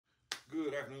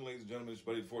Good afternoon, ladies and gentlemen. It's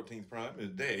your buddy, the 14th Prime.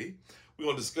 And today, we're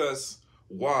going to discuss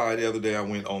why the other day I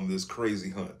went on this crazy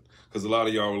hunt. Because a lot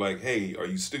of y'all were like, hey, are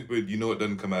you stupid? You know it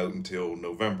doesn't come out until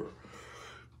November.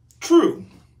 True.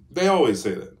 They always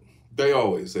say that. They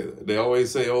always say that. They always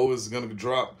say, oh, it's going to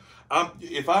drop.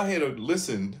 If I had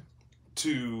listened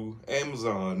to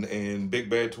Amazon and Big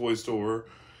Bad Toy Store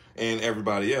and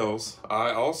everybody else,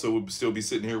 I also would still be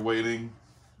sitting here waiting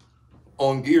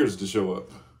on Gears to show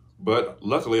up. But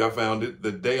luckily I found it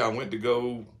the day I went to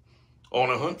go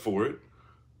on a hunt for it,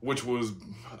 which was,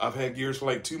 I've had Gears for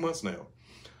like 2 months now.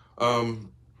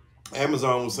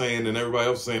 Amazon was saying and everybody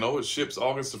else was saying, oh, it ships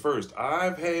August the 1st.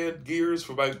 I've had Gears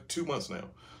for about 2 months now.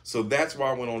 So that's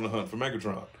why I went on the hunt for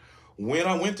Megatron. When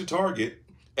I went to Target,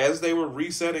 as they were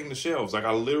resetting the shelves, like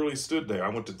I literally stood there. I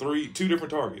went to two different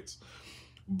Targets.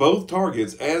 Both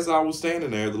Targets, as I was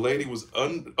standing there, the lady was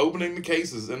opening the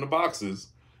cases and the boxes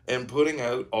and putting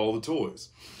out all the toys.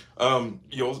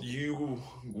 You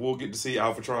will get to see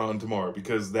Alphatron tomorrow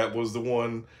because that was the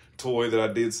one toy that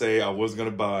I did say I was going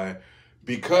to buy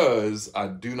because I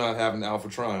do not have an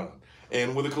Alphatron.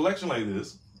 And with a collection like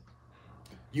this,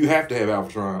 you have to have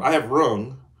Alphatron. I have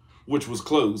Rung, which was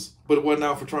close, but it wasn't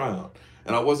Alphatron.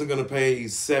 And I wasn't going to pay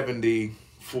 $70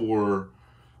 for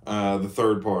the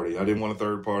third party. I didn't want a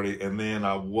third party. And then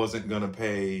I wasn't going to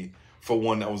pay for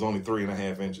one that was only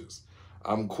 3.5 inches.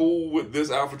 I'm cool with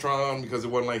this Alphatron because it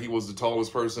wasn't like he was the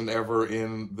tallest person ever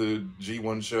in the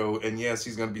G1 show. And yes,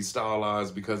 he's going to be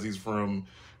stylized because he's from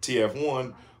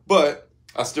TF1, but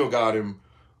I still got him.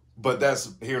 But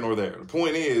that's here nor there. The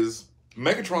point is,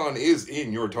 Megatron is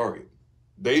in your Target.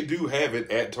 They do have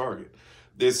it at Target.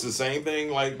 It's the same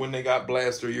thing like when they got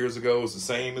Blaster years ago. It's the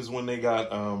same as when they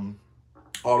got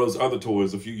all those other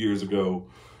toys a few years ago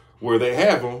where they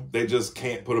have them, they just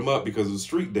can't put them up because of the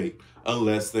street date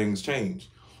unless things change.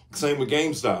 Same with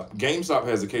GameStop. GameStop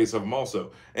has a case of them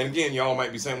also. And again, y'all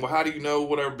might be saying, well, how do you know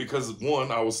whatever? Because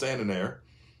one, I was standing there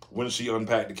when she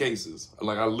unpacked the cases.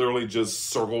 Like I literally just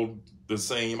circled the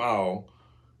same aisle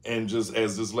and just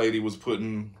as this lady was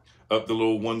putting up the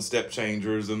little one-step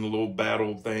changers and the little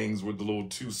battle things with the little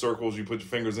 2 circles you put your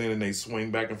fingers in and they swing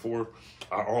back and forth,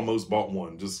 I almost bought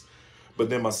one. But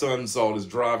then my son saw this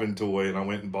driving toy and I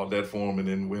went and bought that for him and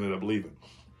then we ended up leaving.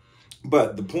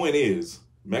 But the point is,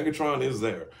 Megatron is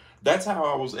there. That's how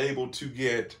I was able to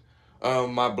get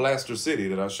my Blaster City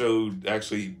that I showed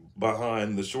actually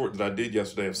behind the short that I did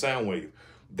yesterday of Soundwave.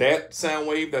 That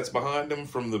Soundwave that's behind them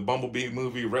from the Bumblebee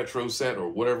movie retro set or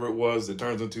whatever it was that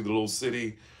turns into the little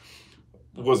city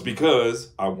was because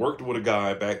I worked with a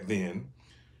guy back then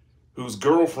whose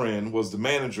girlfriend was the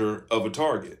manager of a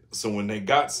Target. So when they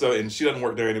got stuff, and she doesn't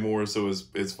work there anymore, so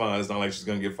it's fine. It's not like she's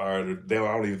going to get fired. Or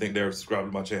I don't even think they're subscribed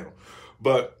to my channel.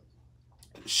 But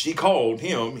she called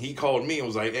him. He called me and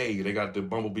was like, hey, they got the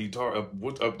Bumblebee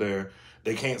up there.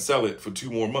 They can't sell it for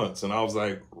 2 more months. And I was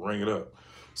like, ring it up.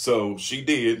 So she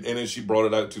did, and then she brought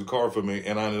it out to the car for me,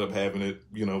 and I ended up having it,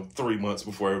 3 months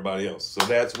before everybody else. So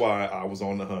that's why I was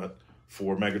on the hunt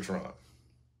for Megatron.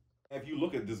 If you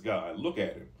look at this guy, look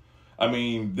at him. I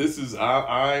mean, this is,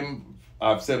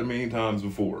 I've said it a million times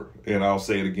before, and I'll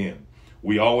say it again.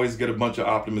 We always get a bunch of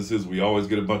Optimuses, we always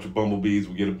get a bunch of Bumblebees,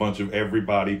 we get a bunch of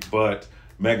everybody but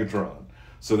Megatron.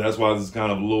 So that's why this is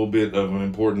kind of a little bit of an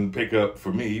important pickup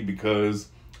for me because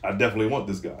I definitely want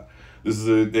this guy. This is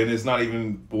and it's not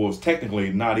even, well, it's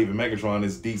technically not even Megatron,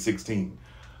 it's D16.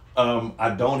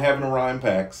 I don't have an Orion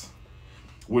Pax,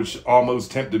 which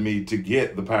almost tempted me to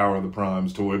get the Power of the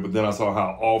Primes toy, but then I saw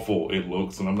how awful it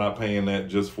looks, and I'm not paying that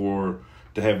just to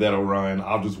have that Orion.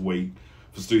 I'll just wait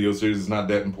for Studio Series. It's not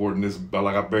that important.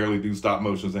 Like I barely do stop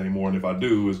motions anymore, and if I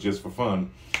do, it's just for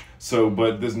fun. So,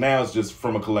 but this now is just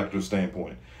from a collector's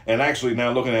standpoint. And actually,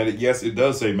 now looking at it, yes, it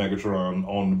does say Megatron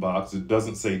on the box. It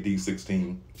doesn't say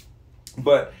D16.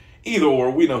 But either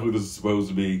or, we know who this is supposed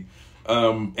to be.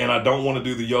 And I don't want to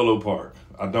do the YOLO park.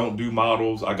 I don't do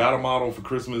models. I got a model for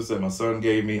Christmas that my son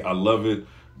gave me. I love it.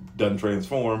 Doesn't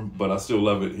transform, but I still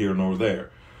love it here nor there.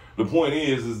 The point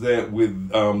is that with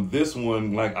this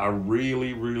one, like I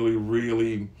really, really,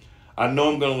 really, I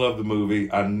know I'm going to love the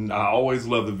movie. I always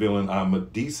love the villain. I'm a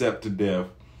Decept to death.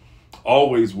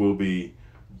 Always will be.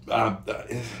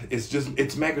 It's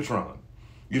Megatron.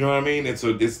 You know what I mean? It's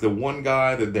the one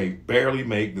guy that they barely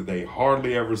make, that they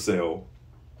hardly ever sell.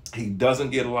 He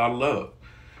doesn't get a lot of love.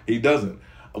 He doesn't.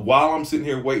 While I'm sitting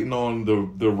here waiting on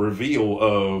the reveal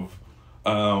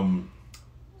of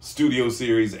Studio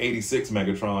Series 86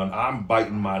 Megatron, I'm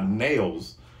biting my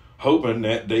nails, hoping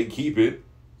that they keep it,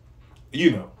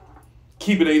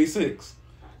 keep it 86.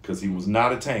 Because he was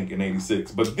not a tank in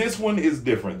 86. But this one is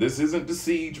different. This isn't the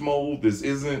Siege mold. This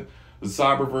isn't the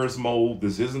Cyberverse mold.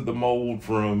 This isn't the mold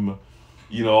from,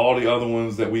 you know, all the other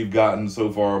ones that we've gotten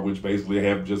so far, which basically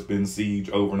have just been siege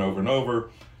over and over and over.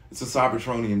 It's a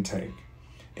Cybertronian tank.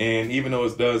 And even though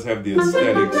it does have the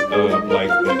aesthetics of like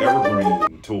the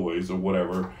Evergreen toys or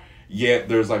whatever, yet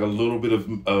there's like a little bit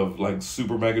of like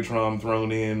Super Megatron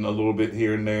thrown in a little bit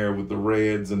here and there with the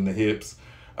reds and the hips.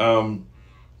 I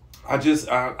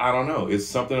don't know. It's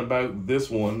something about this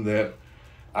one that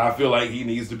I feel like he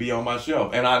needs to be on my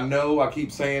shelf. And I know I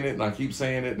keep saying it and I keep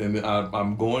saying it, and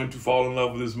I'm going to fall in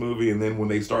love with this movie. And then when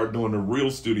they start doing the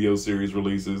real studio series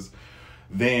releases,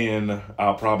 then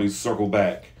I'll probably circle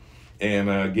back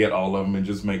and get all of them and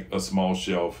just make a small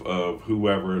shelf of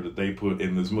whoever that they put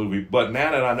in this movie. But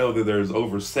now that I know that there's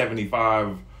over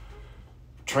 75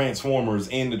 Transformers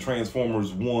in the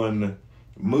Transformers 1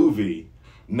 movie,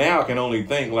 now I can only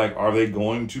think, like, are they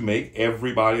going to make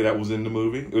everybody that was in the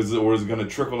movie? Or is it going to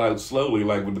trickle out slowly,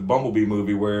 like with the Bumblebee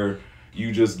movie, where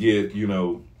you just get, you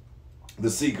know,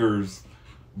 the Seekers,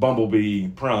 Bumblebee,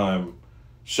 Prime,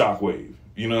 Shockwave.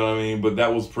 You know what I mean? But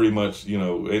that was pretty much, you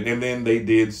know, and then they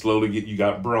did slowly get, you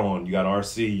got Brawn, you got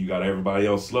RC, you got everybody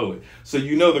else slowly. So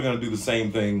you know they're going to do the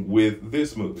same thing with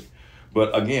this movie.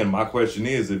 But again, my question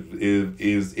is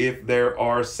if there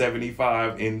are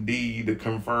 75 indeed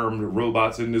confirmed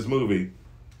robots in this movie,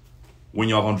 when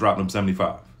y'all going to drop them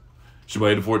 75? It's your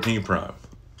boy, the 14 Prime.